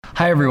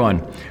Hi,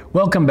 everyone.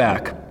 Welcome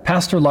back.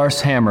 Pastor Lars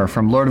Hammer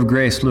from Lord of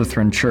Grace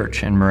Lutheran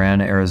Church in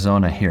Marana,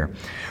 Arizona here.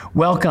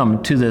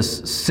 Welcome to this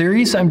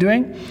series I'm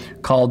doing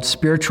called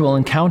Spiritual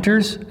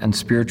Encounters and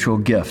Spiritual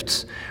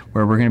Gifts,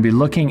 where we're going to be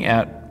looking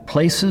at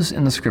places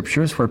in the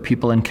Scriptures where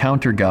people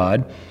encounter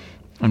God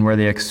and where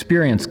they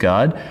experience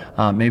God.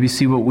 Maybe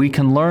see what we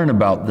can learn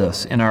about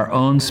this in our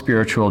own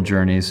spiritual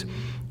journeys,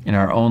 in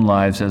our own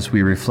lives as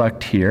we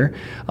reflect here.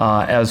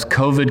 As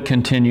COVID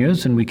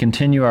continues and we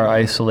continue our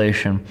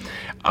isolation,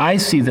 I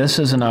see this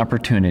as an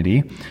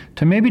opportunity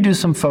to maybe do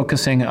some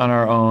focusing on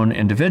our own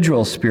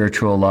individual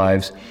spiritual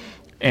lives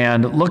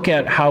and look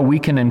at how we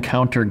can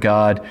encounter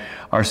God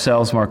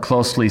ourselves more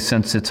closely,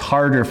 since it's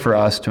harder for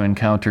us to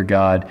encounter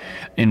God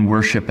in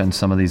worship and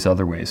some of these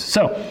other ways.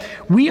 So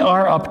we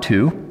are up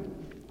to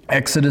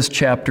Exodus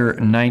chapter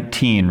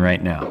 19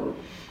 right now.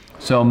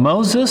 So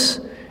Moses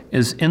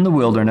is in the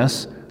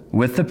wilderness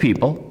with the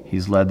people.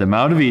 He's led them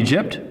out of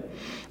Egypt,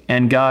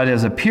 and God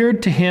has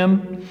appeared to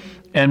him,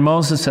 and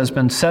Moses has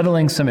been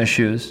settling some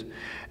issues.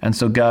 And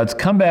so God's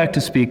come back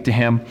to speak to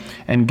him,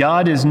 and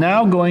God is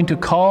now going to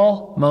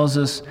call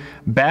Moses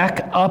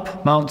back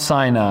up Mount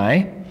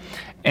Sinai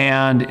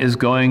and is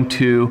going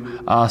to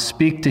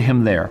speak to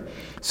him there.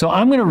 So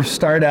I'm going to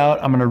start out,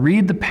 I'm going to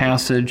read the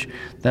passage,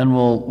 then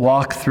we'll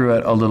walk through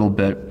it a little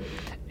bit.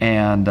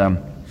 And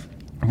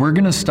we're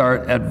going to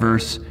start at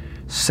verse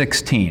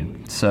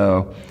 16.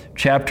 So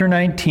chapter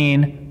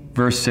 19,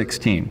 verse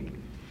 16.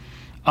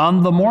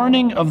 On the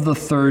morning of the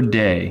third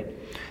day,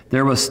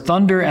 there was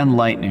thunder and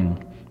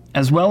lightning,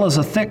 as well as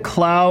a thick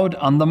cloud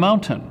on the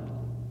mountain,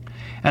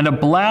 and a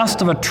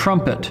blast of a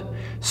trumpet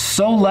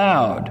so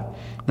loud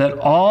that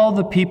all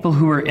the people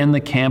who were in the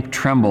camp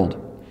trembled.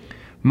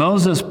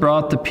 Moses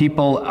brought the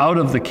people out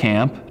of the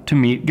camp to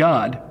meet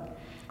God.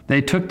 They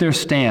took their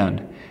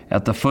stand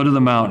at the foot of the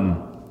mountain.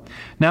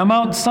 Now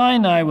Mount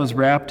Sinai was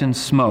wrapped in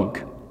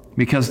smoke,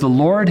 because the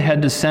Lord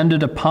had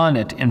descended upon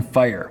it in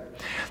fire.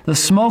 The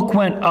smoke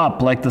went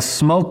up like the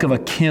smoke of a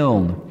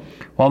kiln,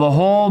 while the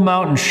whole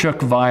mountain shook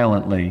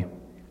violently.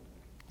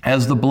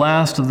 As the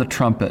blast of the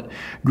trumpet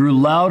grew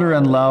louder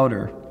and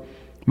louder,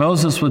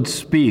 Moses would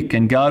speak,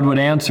 and God would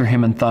answer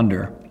him in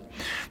thunder.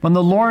 When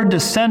the Lord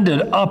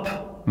descended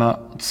up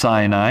Mount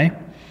Sinai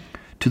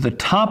to the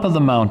top of the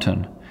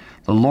mountain,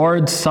 the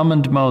Lord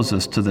summoned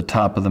Moses to the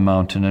top of the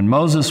mountain, and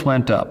Moses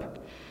went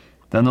up.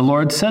 Then the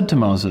Lord said to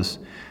Moses,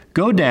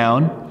 "Go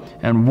down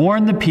and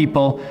warn the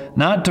people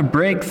not to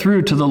break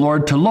through to the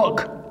Lord to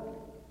look.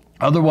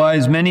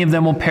 Otherwise, many of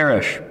them will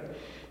perish.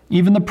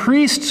 Even the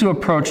priests who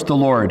approach the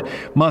Lord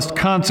must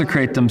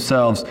consecrate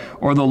themselves,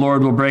 or the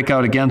Lord will break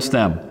out against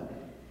them."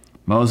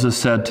 Moses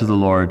said to the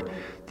Lord,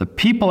 "The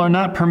people are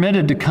not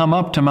permitted to come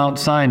up to Mount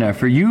Sinai,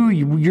 for you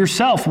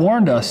yourself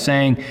warned us,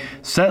 saying,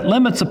 'Set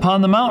limits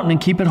upon the mountain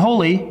and keep it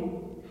holy.'"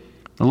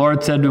 The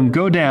Lord said to him,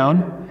 "Go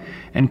down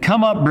and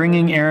come up,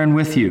 bringing Aaron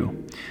with you.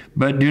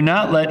 But do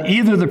not let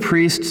either the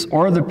priests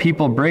or the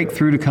people break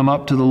through to come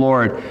up to the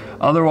Lord.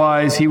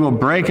 Otherwise, he will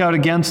break out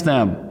against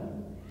them."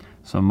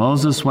 So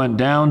Moses went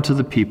down to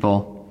the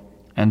people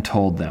and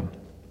told them.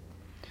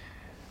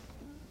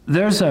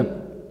 It's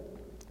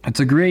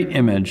a great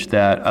image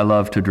that I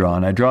love to draw,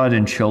 and I draw it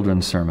in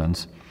children's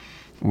sermons,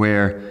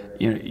 where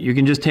you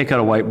can just take out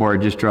a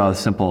whiteboard, just draw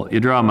you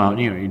draw a mountain,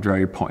 you draw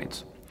your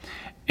points.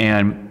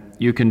 And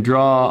you can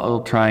draw a little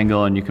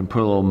triangle, and you can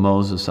put a little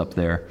Moses up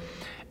there.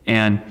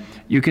 And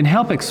you can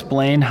help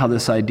explain how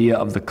this idea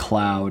of the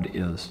cloud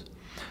is.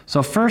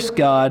 So first,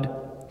 God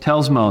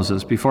tells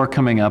Moses, before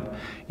coming up,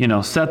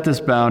 set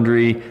this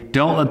boundary,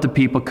 don't let the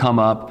people come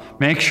up,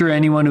 make sure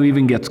anyone who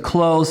even gets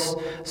close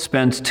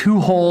spends 2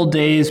 whole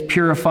days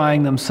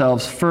purifying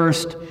themselves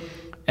first,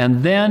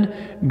 and then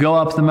go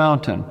up the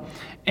mountain.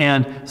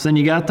 And so then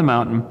you got the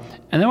mountain,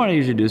 and then what I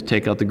usually do is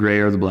take out the gray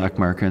or the black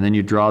marker, and then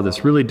you draw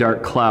this really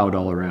dark cloud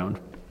all around.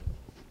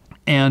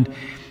 And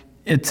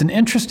it's an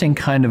interesting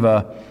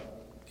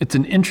it's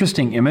an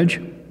interesting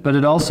image, but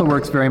it also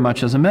works very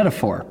much as a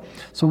metaphor.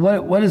 So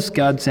what is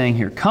God saying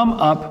here? Come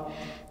up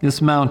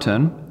this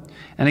mountain,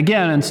 and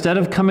again, instead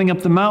of coming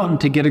up the mountain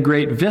to get a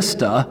great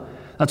vista,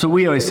 that's what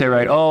we always say,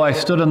 right? Oh, I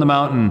stood on the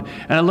mountain,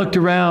 and I looked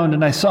around,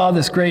 and I saw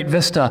this great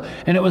vista,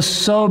 and it was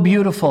so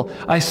beautiful.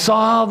 I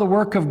saw the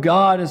work of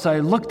God as I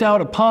looked out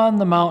upon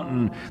the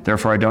mountain.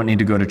 Therefore, I don't need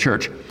to go to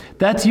church.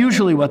 That's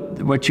usually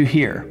what you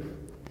hear.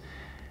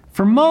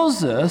 For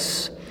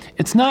Moses,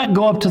 it's not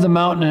go up to the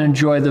mountain and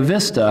enjoy the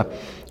vista.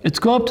 It's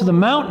go up to the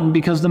mountain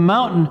because the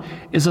mountain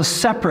is a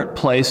separate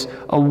place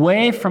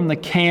away from the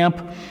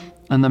camp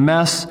and the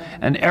mess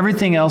and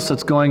everything else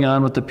that's going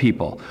on with the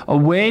people,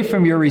 away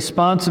from your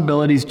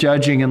responsibilities,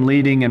 judging and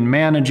leading and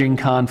managing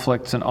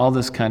conflicts and all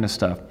this kind of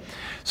stuff.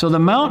 So the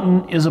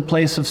mountain is a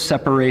place of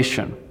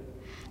separation,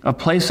 a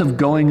place of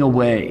going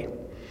away.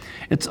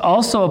 It's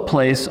also a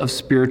place of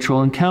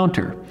spiritual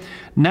encounter.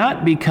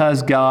 Not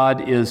because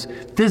God is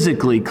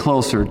physically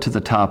closer to the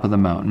top of the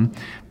mountain,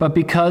 but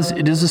because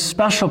it is a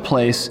special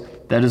place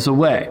that is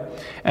away.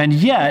 And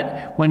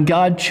yet, when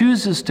God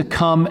chooses to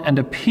come and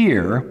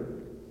appear,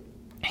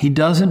 he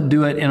doesn't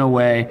do it in a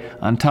way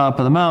on top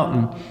of the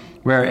mountain.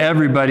 where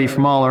everybody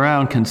from all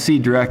around can see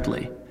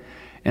directly.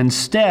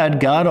 Instead,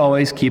 God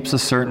always keeps a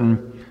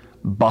certain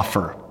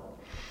buffer,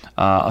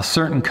 a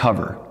certain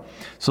cover.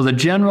 So the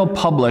general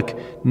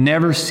public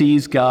never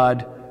sees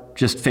God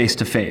just face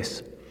to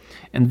face.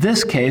 In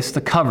this case,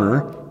 the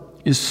cover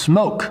is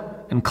smoke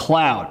and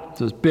cloud.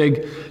 So this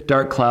big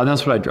dark cloud,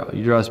 that's what I draw.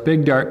 You draw this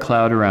big dark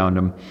cloud around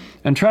him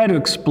and try to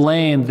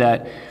explain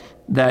that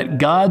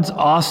God's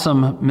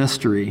awesome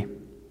mystery,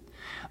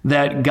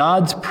 that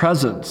God's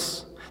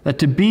presence, that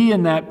to be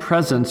in that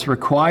presence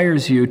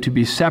requires you to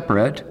be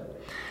separate,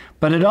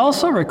 but it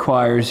also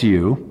requires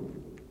you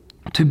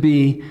to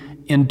be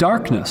in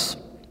darkness.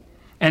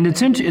 And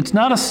it's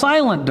not a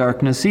silent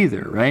darkness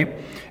either, right?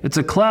 It's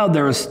a cloud.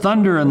 There is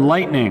thunder and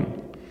lightning.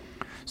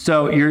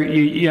 So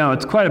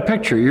it's quite a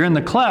picture. You're in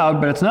the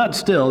cloud, but it's not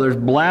still. There's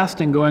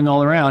blasting going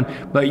all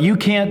around, but you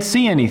can't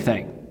see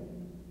anything.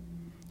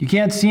 You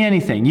can't see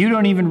anything. You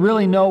don't even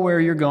really know where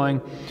you're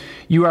going.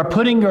 You are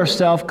putting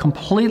yourself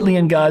completely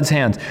in God's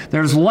hands.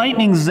 There's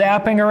lightning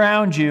zapping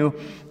around you,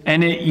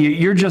 and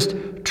you're just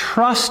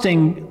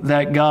trusting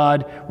that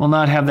God will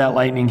not have that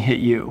lightning hit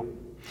you.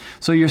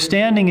 So you're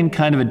standing in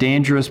kind of a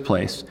dangerous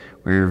place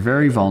where you're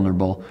very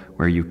vulnerable,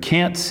 where you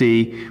can't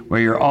see,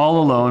 where you're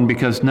all alone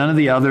because none of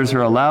the others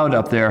are allowed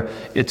up there.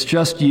 It's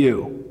just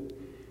you.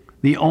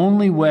 The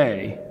only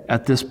way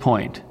at this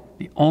point,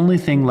 the only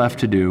thing left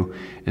to do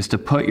is to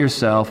put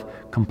yourself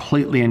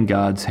completely in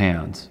God's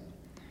hands,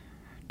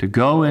 to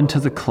go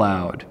into the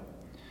cloud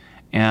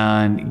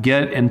and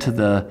get into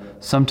the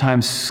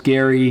sometimes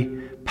scary,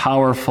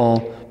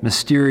 powerful,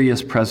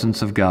 mysterious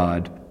presence of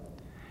God,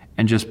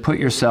 and just put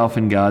yourself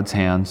in God's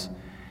hands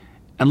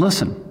and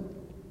listen.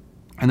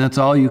 And that's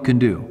all you can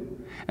do.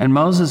 And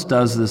Moses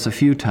does this a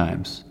few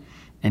times,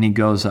 and he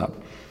goes up.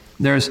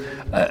 There's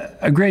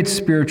a great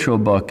spiritual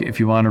book, if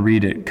you want to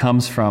read it,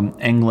 comes from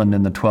England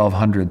in the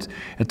 1200s.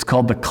 It's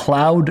called The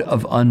Cloud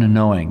of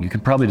Unknowing. You can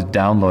probably just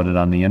download it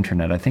on the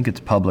internet. I think it's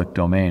public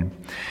domain.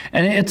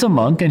 And it's a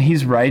monk, and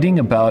he's writing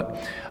about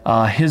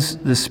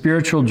the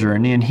spiritual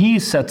journey, and he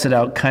sets it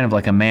out kind of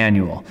like a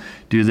manual.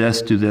 Do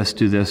this, do this,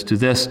 do this, do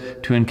this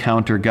to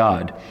encounter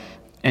God.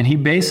 And he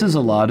bases a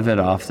lot of it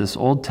off this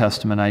Old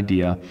Testament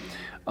idea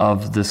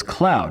of this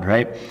cloud,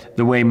 right?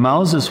 The way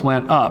Moses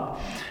went up,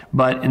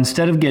 but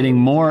instead of getting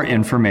more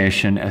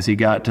information as he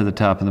got to the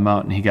top of the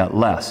mountain, he got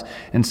less.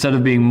 Instead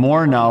of being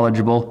more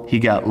knowledgeable, he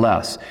got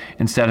less.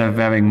 Instead of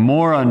having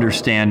more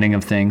understanding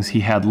of things, he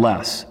had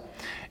less.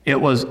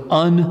 It was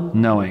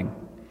unknowing.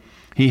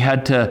 He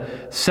had to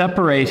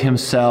separate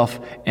himself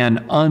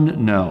and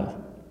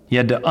unknow. He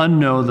had to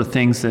unknow the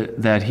things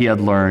that he had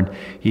learned.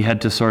 He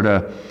had to sort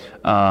of,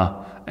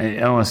 I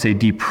don't want to say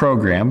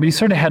deprogram, but he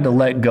sort of had to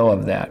let go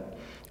of that.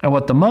 And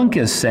what the monk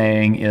is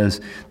saying is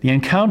the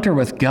encounter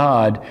with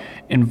God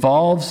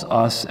involves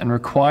us and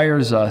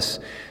requires us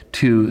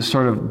to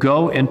sort of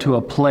go into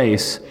a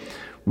place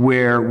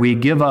where we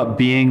give up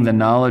being the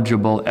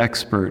knowledgeable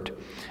expert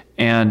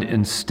and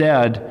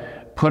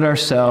instead put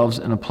ourselves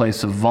in a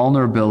place of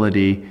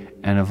vulnerability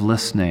and of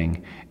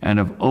listening and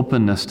of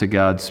openness to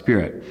God's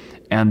Spirit.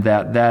 And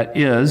that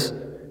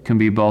can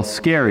be both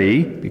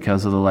scary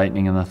because of the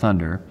lightning and the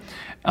thunder,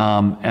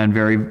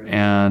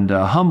 and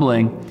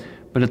humbling.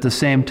 But at the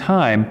same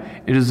time,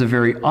 it is a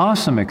very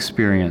awesome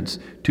experience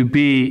to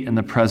be in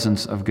the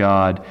presence of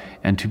God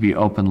and to be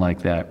open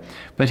like that.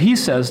 But he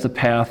says the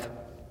path,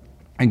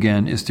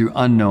 again, is through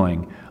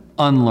unknowing,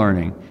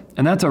 unlearning.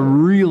 And that's a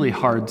really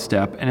hard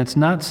step, and it's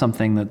not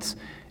something that's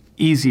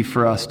easy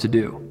for us to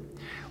do.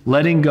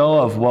 Letting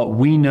go of what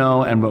we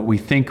know and what we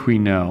think we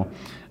know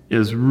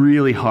is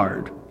really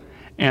hard.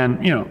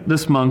 And,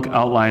 this monk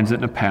outlines it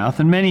in a path,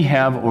 and many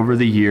have over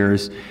the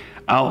years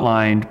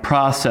outlined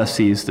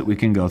processes that we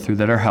can go through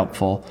that are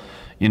helpful.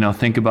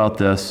 Think about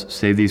this,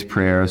 say these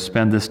prayers,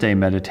 spend this day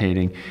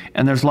meditating.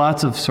 And there's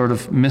lots of sort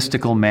of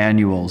mystical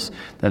manuals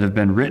that have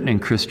been written in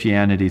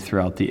Christianity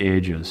throughout the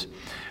ages.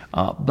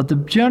 But the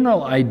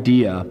general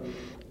idea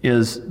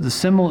is the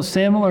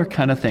similar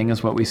kind of thing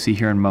as what we see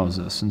here in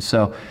Moses. And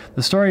so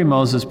the story of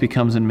Moses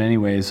becomes in many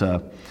ways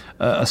a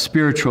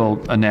spiritual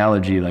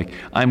analogy, like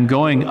I'm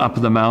going up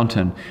the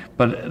mountain,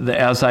 but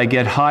as I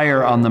get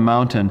higher on the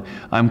mountain,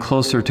 I'm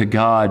closer to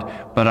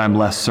God, but I'm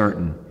less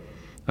certain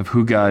of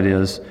who God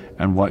is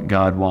and what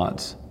God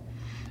wants.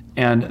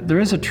 And there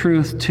is a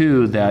truth,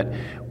 too, that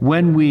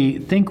when we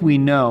think we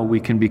know, we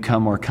can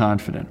become more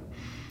confident.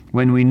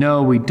 When we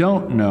know we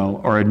don't know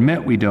or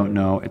admit we don't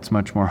know, it's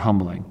much more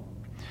humbling.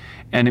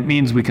 And it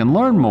means we can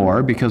learn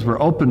more because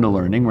we're open to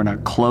learning. We're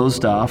not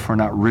closed off. We're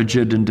not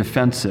rigid and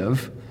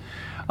defensive.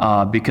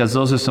 Because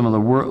those are some of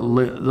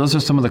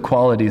the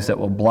qualities that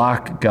will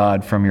block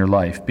God from your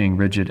life, being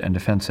rigid and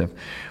defensive.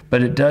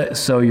 But it does.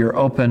 So you're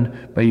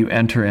open, but you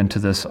enter into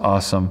this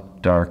awesome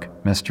dark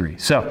mystery.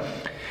 So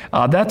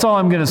that's all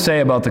I'm going to say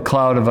about the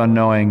cloud of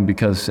unknowing,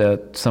 because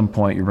at some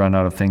point you run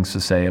out of things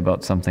to say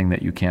about something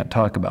that you can't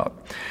talk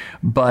about.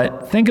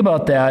 But think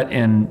about that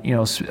in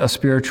a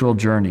spiritual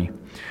journey,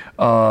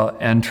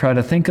 and try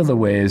to think of the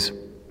ways.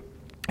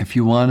 If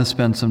you want to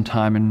spend some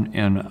time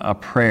in a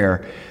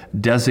prayer,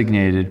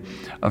 designated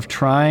of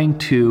trying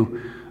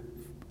to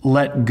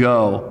let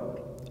go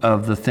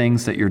of the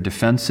things that you're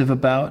defensive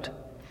about,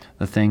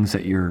 the things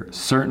that you're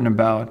certain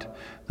about,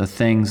 the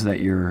things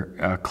that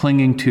you're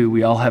clinging to.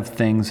 We all have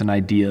things and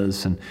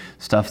ideas and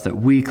stuff that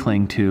we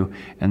cling to,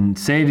 and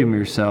say to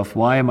yourself,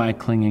 why am I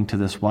clinging to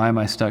this? Why am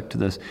I stuck to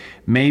this?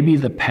 Maybe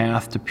the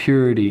path to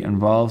purity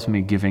involves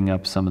me giving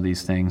up some of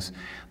these things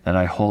that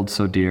I hold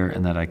so dear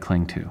and that I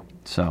cling to.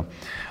 So,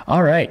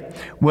 all right.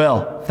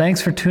 Well,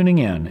 thanks for tuning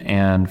in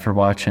and for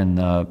watching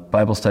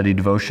Bible study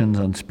devotions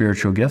on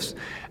spiritual gifts.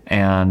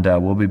 And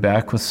we'll be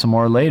back with some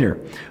more later.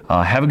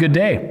 Have a good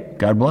day.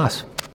 God bless.